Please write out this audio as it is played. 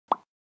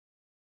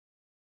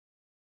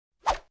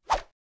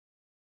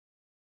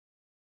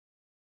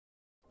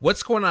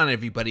What's going on,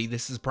 everybody?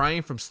 This is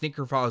Brian from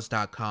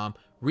SneakerFiles.com.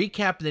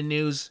 Recap the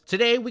news.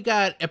 Today we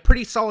got a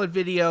pretty solid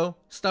video,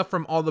 stuff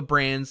from all the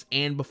brands,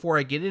 and before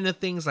I get into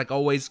things, like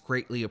always,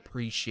 greatly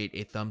appreciate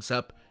a thumbs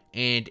up.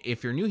 And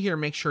if you're new here,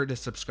 make sure to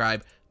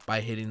subscribe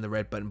by hitting the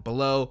red button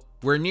below.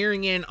 We're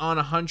nearing in on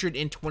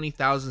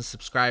 120,000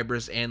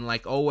 subscribers, and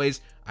like always,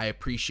 I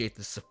appreciate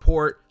the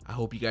support. I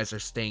hope you guys are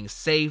staying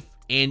safe,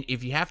 and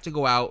if you have to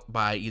go out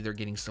by either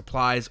getting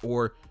supplies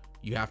or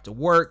you have to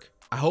work,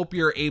 I hope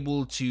you're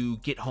able to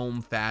get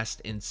home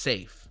fast and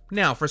safe.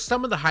 Now, for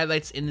some of the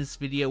highlights in this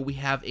video, we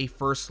have a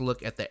first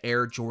look at the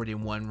Air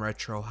Jordan 1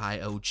 Retro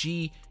High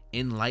OG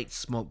in light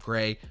smoke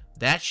gray.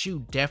 That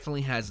shoe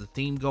definitely has a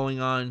theme going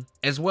on.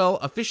 As well,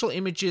 official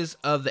images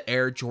of the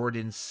Air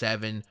Jordan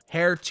 7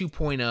 Hare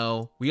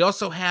 2.0. We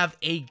also have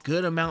a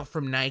good amount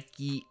from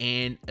Nike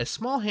and a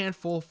small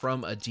handful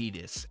from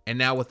Adidas. And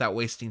now, without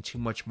wasting too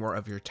much more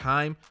of your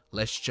time,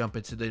 let's jump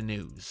into the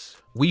news.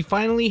 We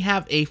finally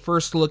have a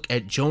first look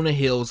at Jonah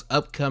Hill's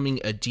upcoming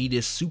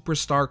Adidas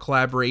Superstar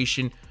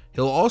collaboration.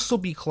 He'll also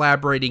be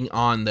collaborating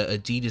on the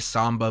Adidas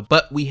Samba,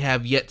 but we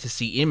have yet to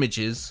see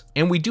images.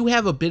 And we do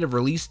have a bit of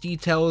release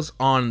details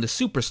on the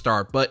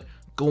Superstar, but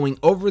going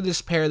over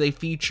this pair, they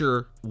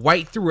feature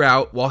white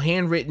throughout, while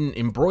handwritten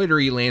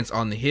embroidery lands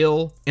on the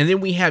heel. And then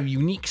we have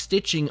unique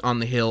stitching on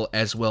the heel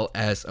as well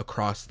as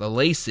across the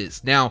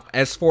laces. Now,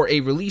 as for a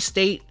release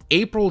date,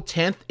 April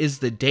 10th is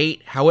the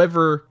date.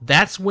 However,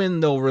 that's when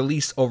they'll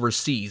release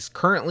overseas.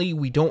 Currently,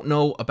 we don't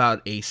know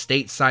about a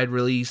stateside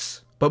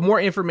release, but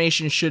more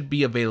information should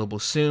be available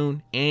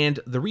soon, and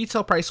the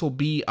retail price will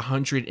be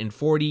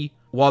 $140,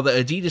 while the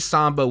Adidas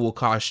Samba will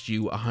cost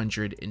you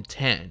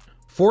 $110.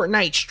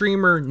 Fortnite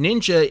streamer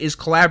Ninja is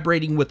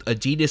collaborating with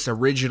Adidas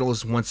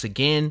Originals once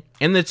again,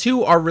 and the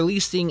two are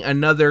releasing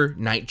another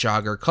Nite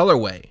Jogger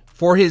colorway.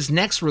 For his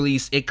next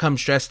release, it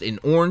comes dressed in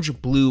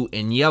orange, blue,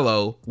 and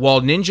yellow,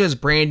 while Ninja's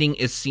branding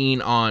is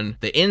seen on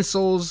the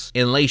insoles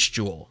and lace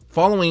jewel.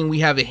 Following, we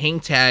have a hang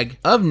tag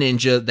of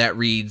Ninja that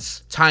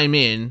reads "Time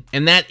In,"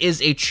 and that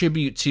is a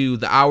tribute to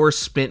the hours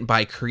spent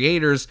by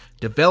creators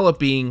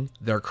developing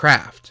their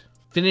craft.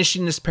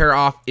 Finishing this pair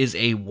off is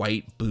a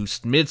white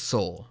Boost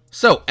midsole.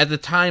 So, at the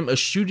time of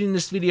shooting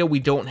this video, we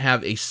don't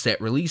have a set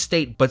release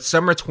date, but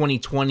summer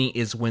 2020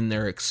 is when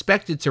they're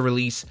expected to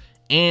release,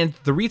 and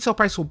the retail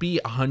price will be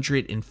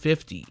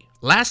 $150.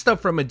 Last up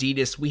from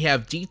Adidas, we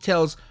have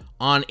details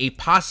on a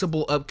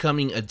possible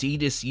upcoming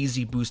Adidas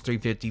Yeezy Boost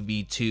 350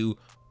 V2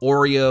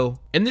 Oreo,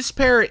 and this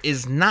pair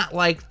is not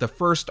like the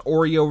first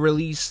Oreo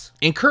release,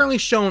 and currently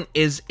shown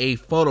is a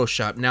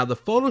Photoshop. Now, the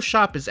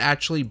Photoshop is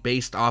actually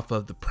based off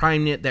of the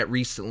Prime Knit that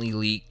recently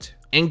leaked.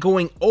 And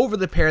going over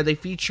the pair, they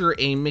feature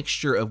a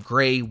mixture of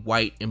gray,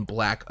 white, and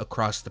black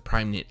across the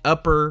Prime Knit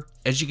upper.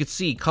 As you can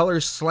see,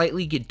 colors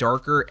slightly get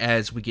darker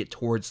as we get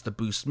towards the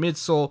Boost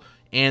midsole,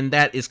 and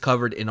that is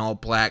covered in all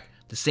black.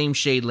 The same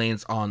shade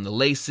lands on the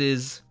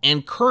laces,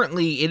 and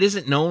currently it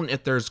isn't known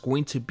if there's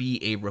going to be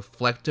a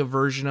reflective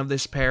version of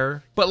this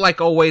pair, but like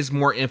always,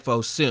 more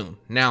info soon.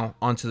 Now,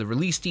 onto the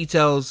release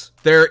details.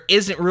 There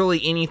isn't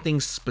really anything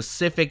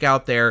specific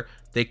out there.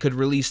 They could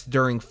release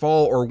during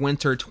fall or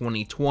winter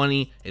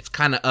 2020. It's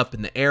kind of up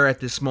in the air at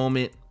this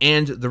moment,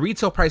 and the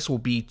retail price will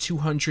be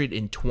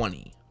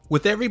 $220.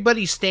 With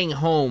everybody staying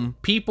home,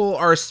 people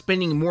are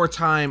spending more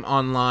time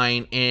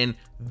online, and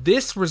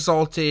this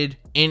resulted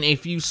in a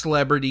few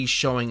celebrities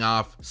showing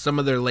off some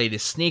of their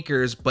latest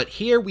sneakers. But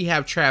here we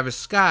have Travis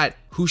Scott,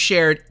 who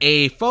shared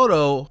a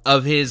photo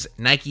of his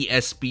Nike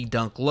SB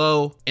Dunk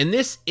Low, and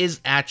this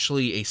is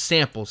actually a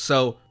sample.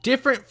 So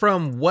different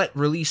from what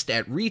released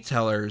at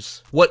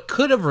retailers, what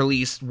could have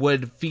released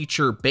would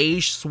feature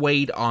beige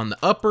suede on the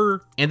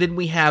upper, and then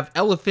we have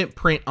elephant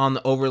print on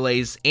the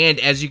overlays, and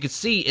as you can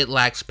see, it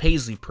lacks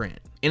paisley print.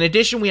 In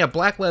addition, we have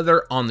black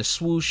leather on the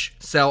swoosh,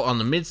 cell on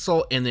the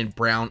midsole, and then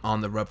brown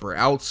on the rubber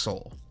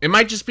outsole. It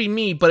might just be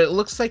me, but it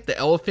looks like the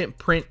elephant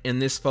print in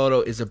this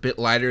photo is a bit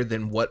lighter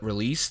than what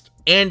released.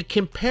 And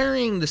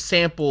comparing the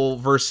sample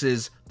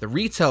versus the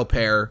retail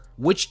pair,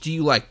 which do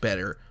you like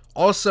better?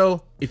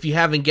 Also, if you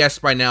haven't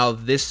guessed by now,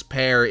 this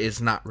pair is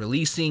not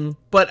releasing,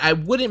 but I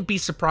wouldn't be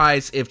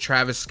surprised if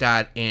Travis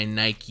Scott and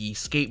Nike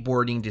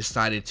Skateboarding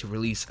decided to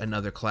release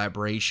another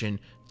collaboration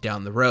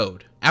down the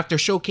road. After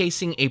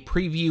showcasing a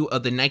preview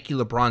of the Nike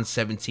LeBron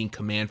 17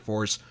 Command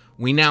Force,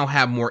 we now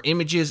have more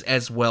images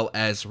as well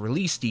as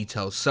release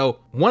details. So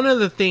one of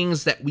the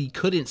things that we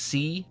couldn't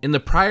see in the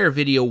prior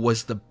video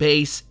was the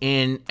base,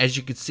 and as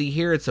you can see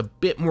here, it's a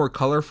bit more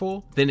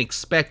colorful than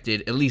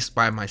expected, at least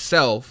by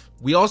myself.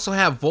 We also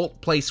have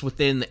Volt placed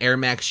within the Air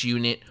Max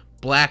unit,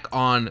 black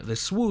on the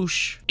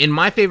swoosh, and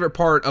my favorite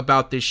part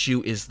about this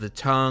shoe is the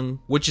tongue,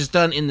 which is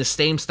done in the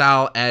same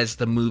style as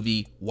the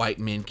movie White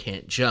Men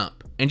Can't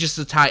Jump. And just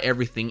to tie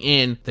everything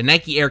in, the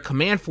Nike Air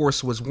Command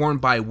Force was worn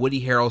by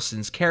Woody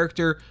Harrelson's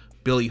character,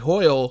 Billy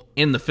Hoyle,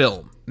 in the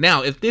film.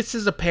 Now, if this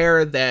is a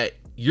pair that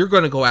you're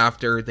going to go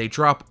after, they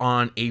drop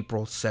on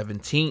April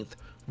 17th.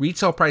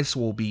 Retail price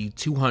will be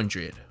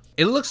 $200.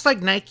 It looks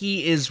like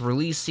Nike is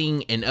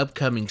releasing an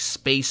upcoming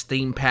space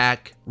theme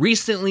pack.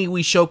 Recently,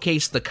 we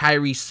showcased the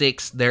Kyrie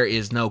 6, There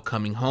Is No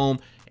Coming Home,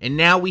 and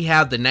now we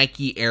have the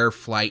Nike Air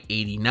Flight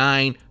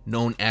 89,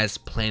 known as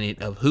Planet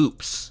of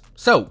Hoops.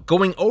 So,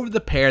 going over the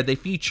pair, they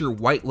feature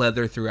white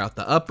leather throughout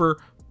the upper,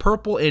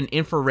 purple and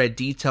infrared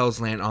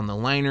details land on the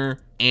liner,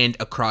 and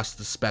across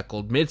the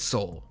speckled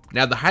midsole.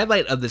 Now, the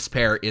highlight of this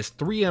pair is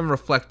 3M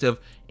reflective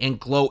and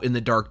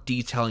glow-in-the-dark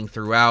detailing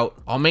throughout.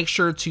 I'll make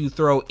sure to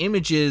throw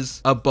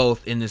images of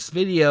both in this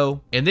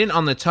video. And then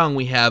on the tongue,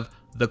 we have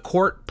the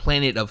Court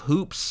Planet of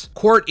Hoops.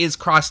 Court is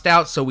crossed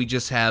out, so we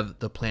just have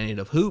the Planet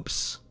of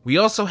Hoops. We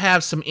also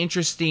have some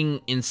interesting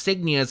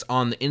insignias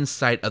on the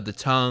inside of the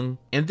tongue.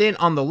 And then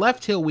on the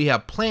left heel, we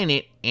have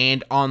Planet,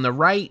 and on the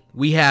right,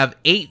 we have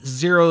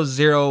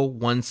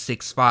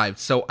 800165.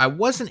 So I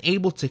wasn't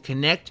able to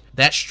connect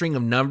that string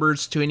of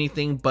numbers to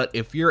anything, but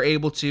if you're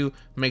able to,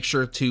 make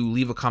sure to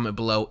leave a comment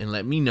below and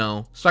let me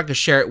know so I can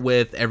share it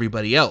with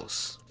everybody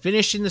else.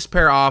 Finishing this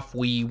pair off,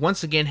 we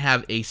once again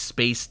have a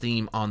space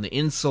theme on the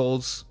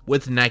insoles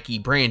with Nike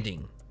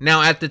branding.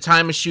 Now, at the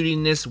time of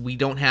shooting this, we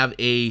don't have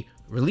a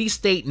release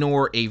date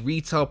nor a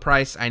retail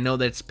price. I know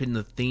that's been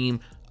the theme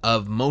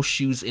of most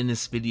shoes in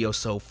this video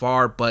so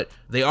far, but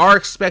they are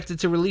expected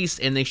to release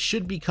and they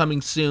should be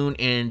coming soon,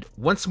 and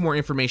once more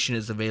information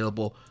is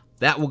available,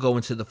 that will go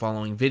into the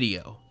following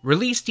video.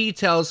 Release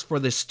details for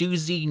the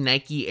Stussy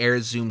Nike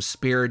Air Zoom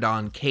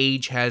Spiridon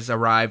cage has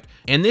arrived,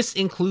 and this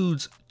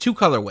includes 2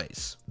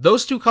 colorways.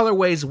 Those 2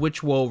 colorways,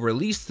 which will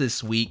release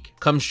this week,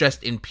 comes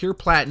dressed in pure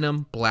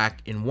platinum,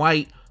 black, and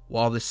white,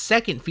 while the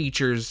second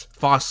features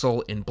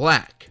fossil and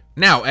black.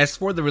 Now, as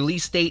for the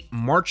release date,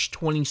 March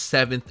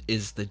 27th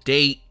is the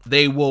date.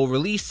 They will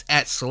release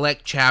at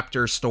select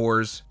chapter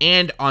stores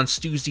and on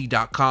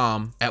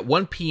Stussy.com at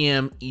 1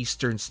 p.m.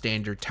 Eastern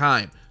Standard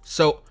Time.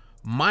 So,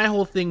 my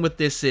whole thing with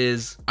this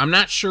is, I'm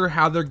not sure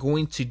how they're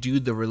going to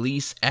do the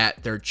release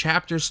at their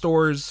chapter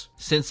stores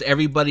since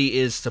everybody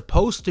is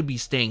supposed to be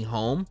staying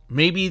home.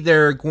 Maybe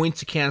they're going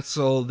to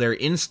cancel their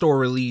in-store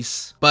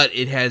release, but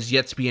it has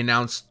yet to be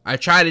announced. I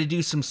tried to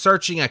do some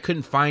searching, I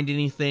couldn't find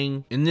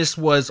anything, and this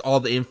was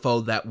all the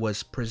info that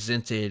was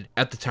presented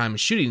at the time of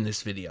shooting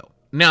this video.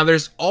 Now,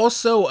 there's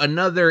also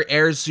another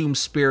Air Zoom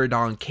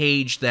Spiridon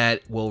cage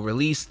that will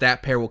release.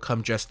 That pair will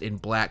come just in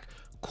black,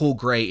 cool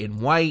gray, and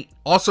white.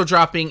 Also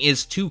dropping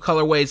is 2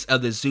 colorways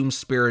of the Zoom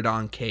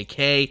Spiridon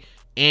KK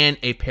and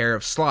a pair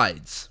of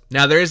slides.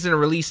 Now, there isn't a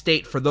release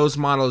date for those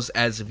models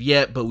as of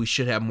yet, but we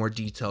should have more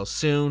details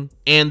soon.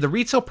 And the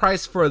retail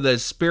price for the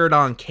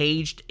Spiridon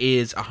caged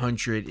is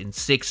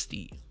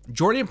 $160.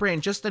 Jordan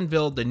Brand just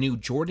unveiled the new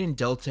Jordan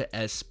Delta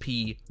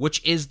SP,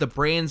 which is the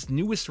brand's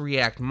newest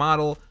React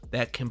model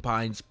that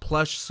combines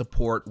plush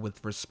support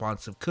with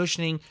responsive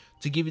cushioning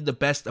to give you the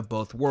best of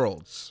both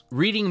worlds.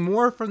 Reading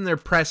more from their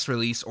press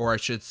release, or I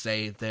should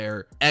say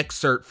their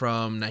excerpt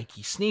from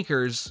Nike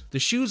Sneakers, the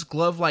shoe's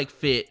glove-like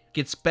fit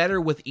gets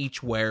better with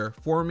each wear,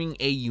 forming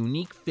a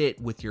unique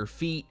fit with your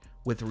feet,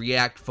 with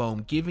React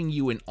foam giving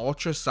you an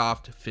ultra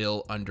soft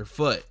feel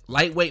underfoot.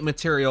 Lightweight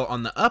material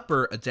on the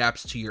upper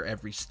adapts to your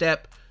every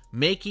step,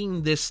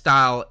 making this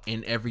style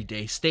an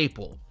everyday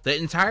staple. The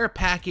entire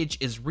package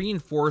is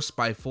reinforced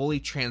by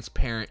fully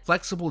transparent,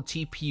 flexible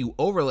TPU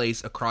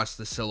overlays across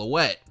the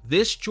silhouette.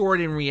 This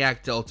Jordan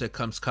React Delta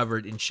comes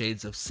covered in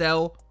shades of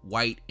cell,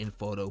 white, and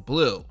photo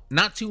blue.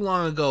 Not too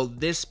long ago,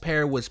 this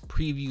pair was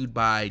previewed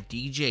by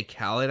DJ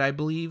Khaled, I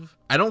believe.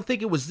 I don't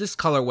think it was this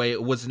colorway,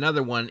 it was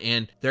another one,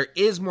 and there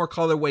is more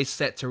colorways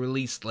set to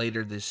release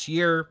later this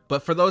year.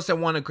 But for those that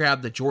want to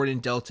grab the Jordan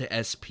Delta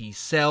SP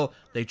Cell,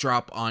 they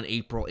drop on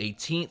April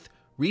 18th.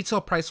 Retail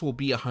price will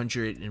be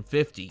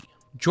 $150.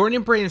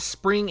 Jordan Brand's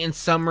spring and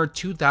summer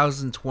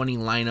 2020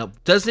 lineup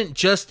doesn't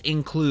just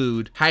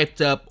include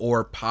hyped up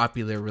or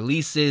popular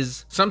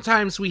releases.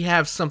 Sometimes we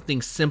have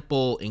something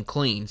simple and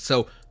clean.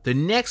 So the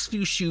next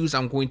few shoes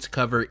I'm going to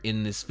cover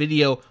in this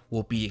video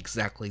will be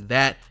exactly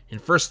that. And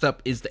first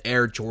up is the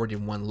Air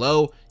Jordan 1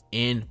 Low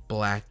in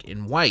black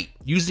and white,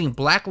 using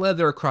black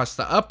leather across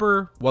the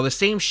upper, while the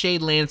same shade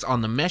lands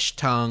on the mesh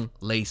tongue,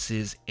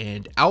 laces,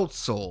 and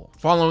outsole.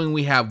 Following,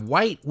 we have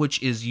white,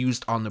 which is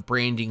used on the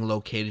branding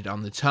located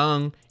on the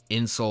tongue,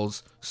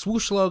 insoles,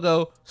 swoosh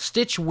logo,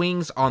 stitch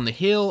wings on the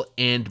heel,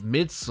 and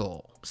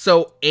midsole.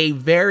 So a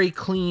very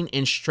clean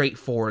and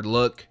straightforward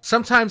look.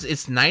 Sometimes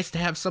it's nice to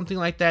have something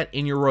like that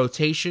in your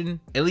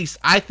rotation. At least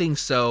I think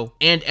so.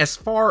 And as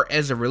far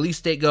as a release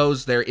date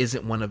goes, there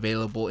isn't one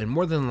available, and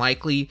more than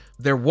likely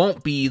there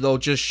won't be. They'll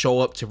just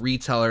show up to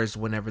retailers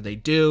whenever they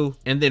do,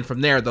 and then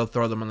from there they'll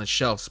throw them on the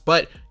shelves.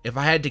 But if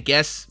I had to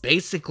guess,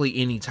 basically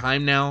any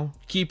time now.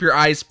 Keep your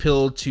eyes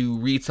peeled to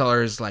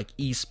retailers like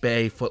East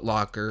Bay, Foot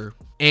Locker,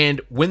 and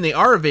when they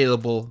are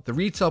available, the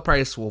retail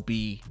price will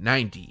be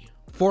 $90.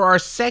 For our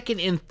second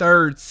and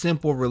third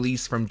simple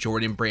release from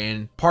Jordan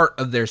Brand, part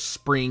of their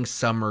spring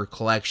summer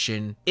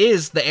collection,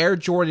 is the Air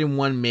Jordan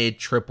 1 Mid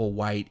Triple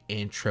White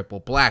and Triple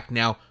Black.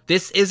 Now,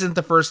 this isn't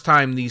the first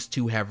time these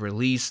two have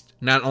released.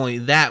 Not only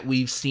that,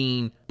 we've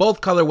seen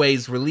both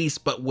colorways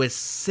released, but with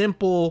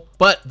simple,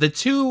 but the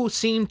two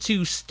seem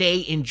to stay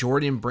in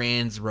Jordan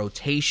Brand's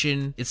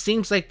rotation. It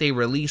seems like they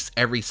release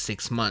every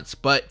 6 months,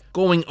 but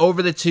going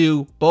over the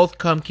two, both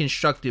come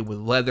constructed with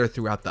leather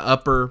throughout the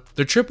upper.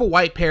 The Triple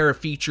White pair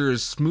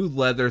features smooth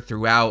leather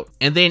throughout,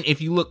 and then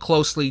if you look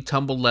closely,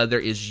 tumbled leather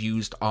is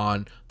used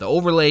on the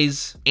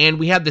overlays, and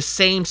we have the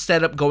same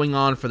setup going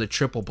on for the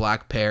Triple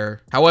Black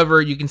pair.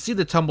 However, you can see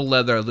the tumbled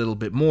leather a little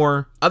bit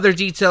more. Other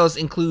details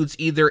includes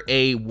either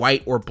a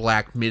white or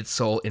black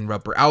midsole and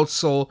rubber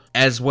outsole,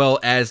 as well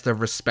as the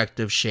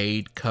respective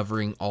shade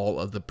covering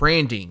all of the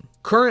branding.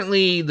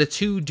 Currently, the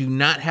two do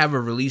not have a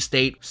release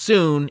date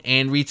soon,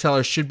 and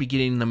retailers should be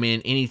getting them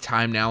in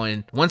anytime now,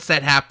 and once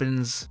that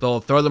happens, they'll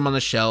throw them on the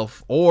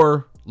shelf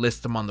or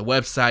list them on the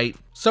website.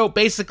 So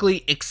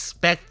basically,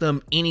 expect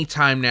them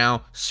anytime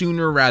now,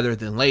 sooner rather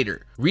than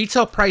later.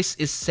 Retail price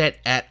is set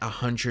at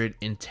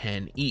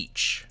 $110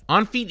 each.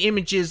 On-feed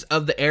images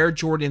of the Air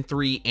Jordan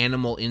 3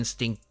 Animal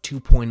Instinct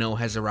 2.0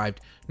 has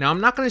arrived. Now,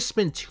 I'm not going to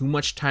spend too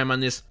much time on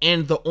this,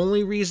 and the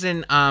only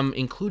reason I'm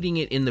including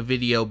it in the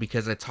video,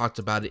 because I talked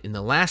about it in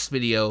the last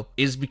video,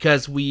 is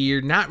because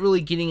we're not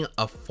really getting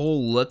a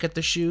full look at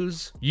the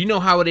shoes. You know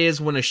how it is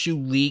when a shoe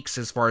leaks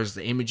as far as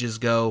the images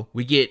go.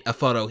 We get a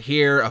photo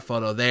here, a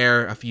photo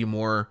there, a few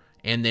more,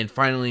 and then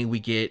finally we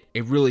get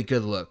a really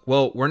good look.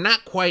 Well, we're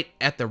not quite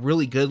at the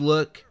really good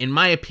look, in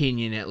my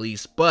opinion at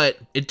least, but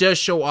it does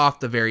show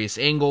off the various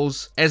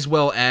angles as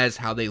well as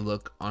how they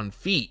look on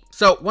feet.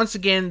 So once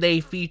again, they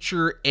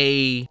feature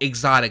a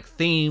exotic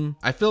theme.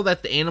 I feel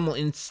that the Animal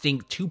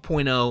Instinct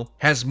 2.0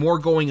 has more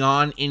going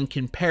on in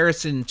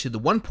comparison to the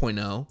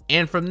 1.0,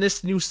 and from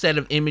this new set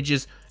of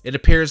images, it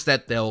appears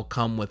that they'll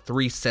come with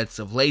 3 sets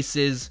of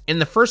laces. In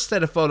the first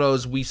set of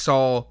photos, we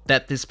saw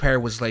that this pair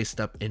was laced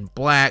up in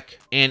black,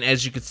 and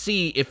as you can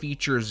see, it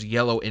features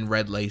yellow and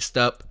red laced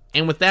up.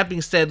 And with that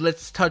being said,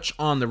 let's touch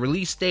on the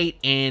release date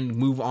and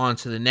move on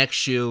to the next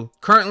shoe.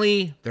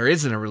 Currently, there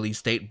isn't a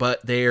release date,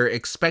 but they're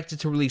expected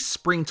to release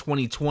spring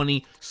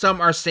 2020.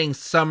 Some are saying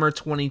summer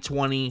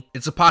 2020.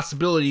 It's a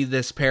possibility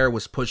this pair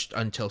was pushed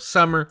until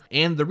summer,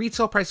 and the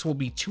retail price will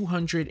be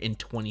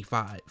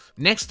 $225.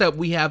 Next up,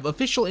 we have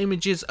official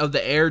images of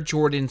the Air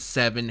Jordan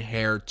 7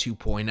 Hare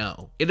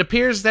 2.0. It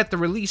appears that the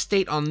release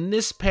date on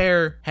this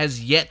pair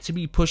has yet to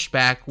be pushed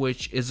back,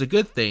 which is a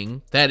good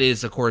thing. That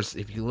is, of course,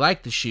 if you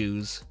like the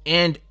shoes.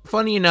 And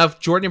funny enough,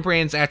 Jordan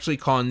Brand's actually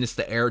calling this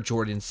the Air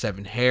Jordan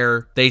 7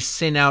 Hare. They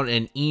sent out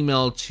an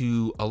email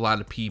to a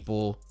lot of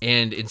people,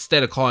 and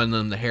instead of calling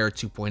them the Hare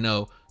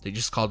 2.0, they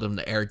just called them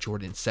the Air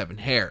Jordan 7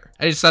 Hare.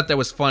 I just thought that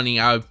was funny.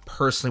 I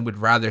personally would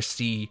rather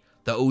see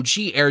the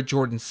OG Air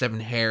Jordan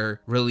 7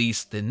 Hare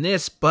released than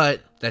this,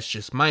 but that's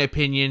just my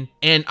opinion.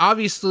 And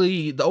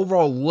obviously, the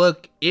overall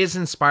look is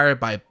inspired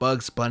by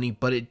Bugs Bunny,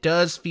 but it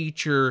does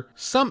feature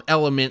some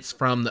elements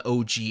from the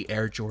OG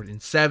Air Jordan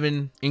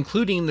 7,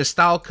 including the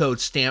style code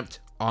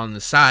stamped on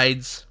the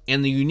sides,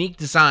 and the unique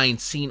design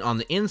seen on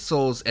the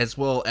insoles, as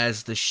well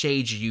as the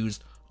shades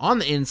used on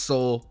the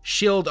insole,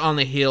 shield on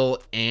the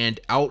heel, and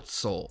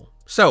outsole.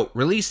 So,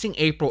 releasing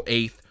April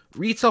 8th,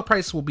 retail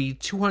price will be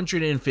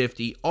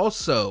 $250.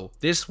 Also,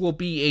 this will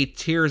be a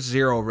tier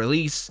 0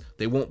 release.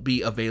 They won't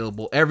be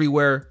available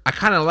everywhere. I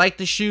kind of like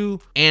the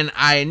shoe, and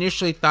I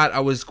initially thought I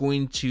was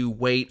going to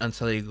wait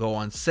until they go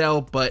on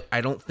sale, but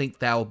I don't think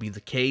that will be the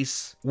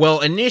case.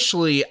 Well,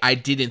 initially, I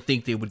didn't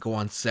think they would go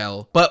on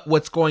sale, but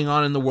what's going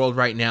on in the world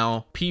right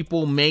now,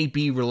 people may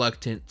be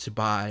reluctant to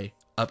buy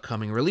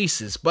upcoming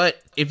releases.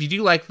 But if you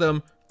do like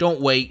them, don't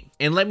wait,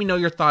 and let me know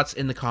your thoughts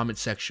in the comment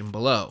section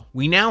below.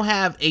 We now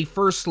have a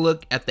first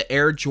look at the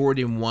Air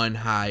Jordan 1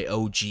 High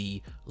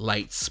OG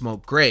Light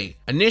Smoke Gray.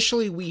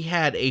 Initially, we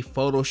had a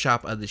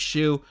Photoshop of the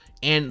shoe,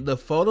 and the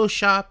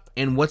Photoshop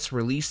and what's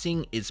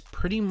releasing is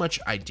pretty much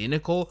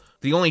identical.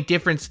 The only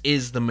difference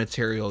is the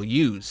material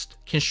used.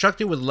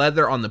 Constructed with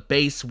leather on the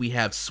base, we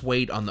have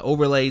suede on the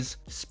overlays.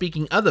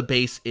 Speaking of the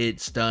base,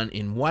 it's done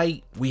in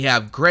white. We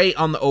have gray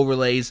on the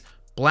overlays,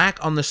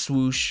 black on the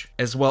swoosh,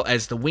 as well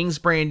as the wings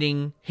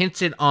branding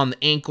hinted on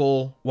the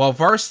ankle, while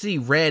varsity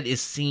red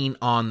is seen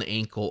on the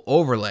ankle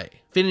overlay.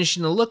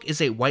 Finishing the look is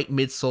a white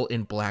midsole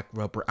and black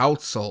rubber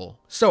outsole.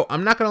 So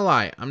I'm not gonna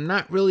lie, I'm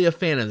not really a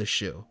fan of the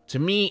shoe. To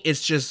me,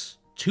 it's just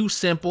too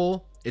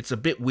simple. It's a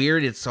bit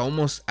weird. It's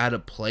almost out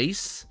of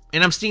place.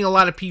 And I'm seeing a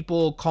lot of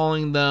people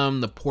calling them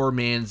the poor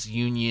man's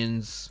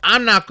unions.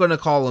 I'm not gonna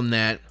call them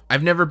that.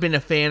 I've never been a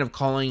fan of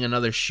calling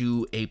another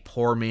shoe a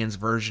poor man's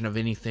version of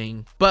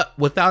anything. But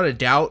without a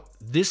doubt,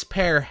 this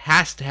pair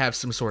has to have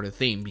some sort of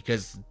theme,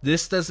 because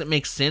this doesn't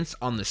make sense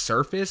on the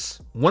surface.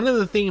 One of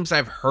the themes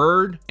I've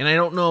heard, and I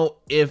don't know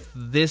if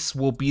this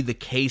will be the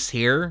case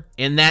here,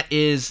 and that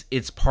is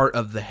it's part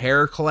of the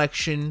Hare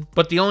collection.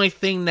 But the only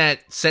thing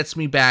that sets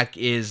me back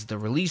is the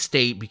release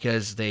date,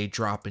 because they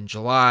drop in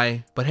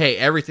July. But hey,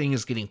 everything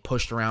is getting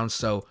pushed around,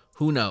 so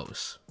Who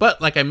knows? But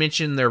like I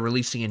mentioned, they're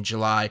releasing in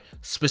July,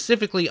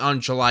 specifically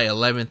on July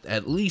 11th,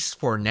 at least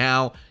for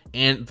now,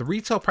 and the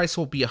retail price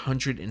will be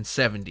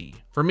 $170.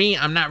 For me,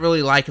 I'm not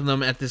really liking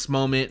them at this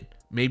moment.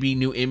 Maybe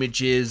new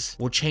images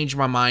will change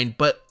my mind,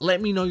 but let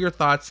me know your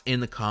thoughts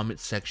in the comment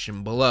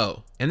section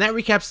below. And that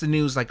recaps the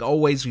news. Like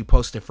always, we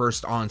post it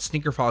first on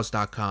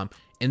SneakerFiles.com,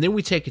 and then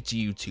we take it to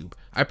YouTube.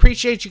 I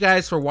appreciate you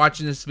guys for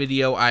watching this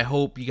video. I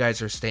hope you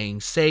guys are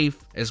staying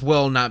safe, as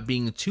well, not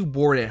being too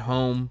bored at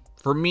home.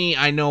 For me,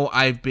 I know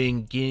I've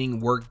been getting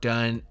work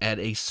done at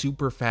a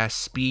super fast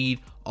speed,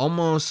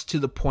 almost to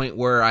the point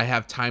where I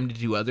have time to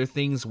do other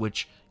things,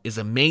 which is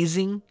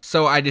amazing.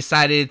 So I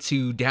decided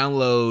to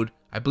download,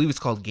 I believe it's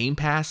called Game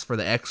Pass for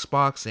the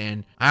Xbox,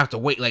 and I have to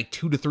wait like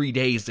 2 to 3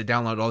 days to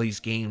download all these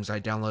games. I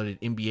downloaded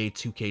NBA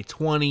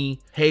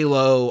 2K20,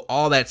 Halo,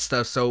 all that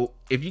stuff. So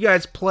if you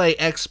guys play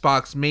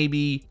Xbox,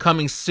 maybe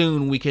coming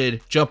soon we could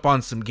jump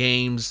on some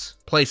games,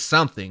 play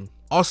something.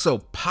 Also,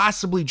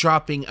 possibly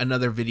dropping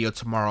another video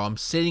tomorrow. I'm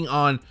sitting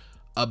on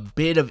a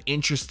bit of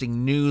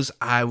interesting news.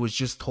 I was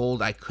just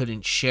told I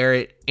couldn't share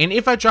it. And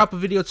if I drop a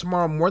video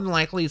tomorrow, more than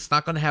likely it's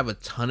not going to have a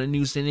ton of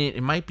news in it.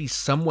 It might be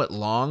somewhat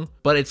long,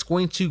 but it's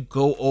going to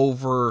go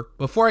over.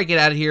 Before I get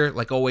out of here,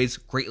 like always,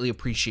 greatly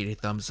appreciate a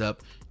thumbs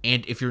up.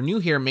 And if you're new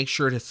here, make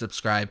sure to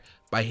subscribe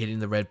by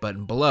hitting the red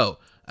button below.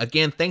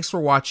 Again, thanks for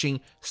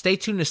watching. Stay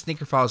tuned to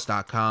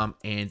SneakerFiles.com.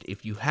 And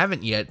if you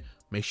haven't yet,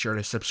 make sure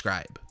to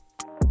subscribe.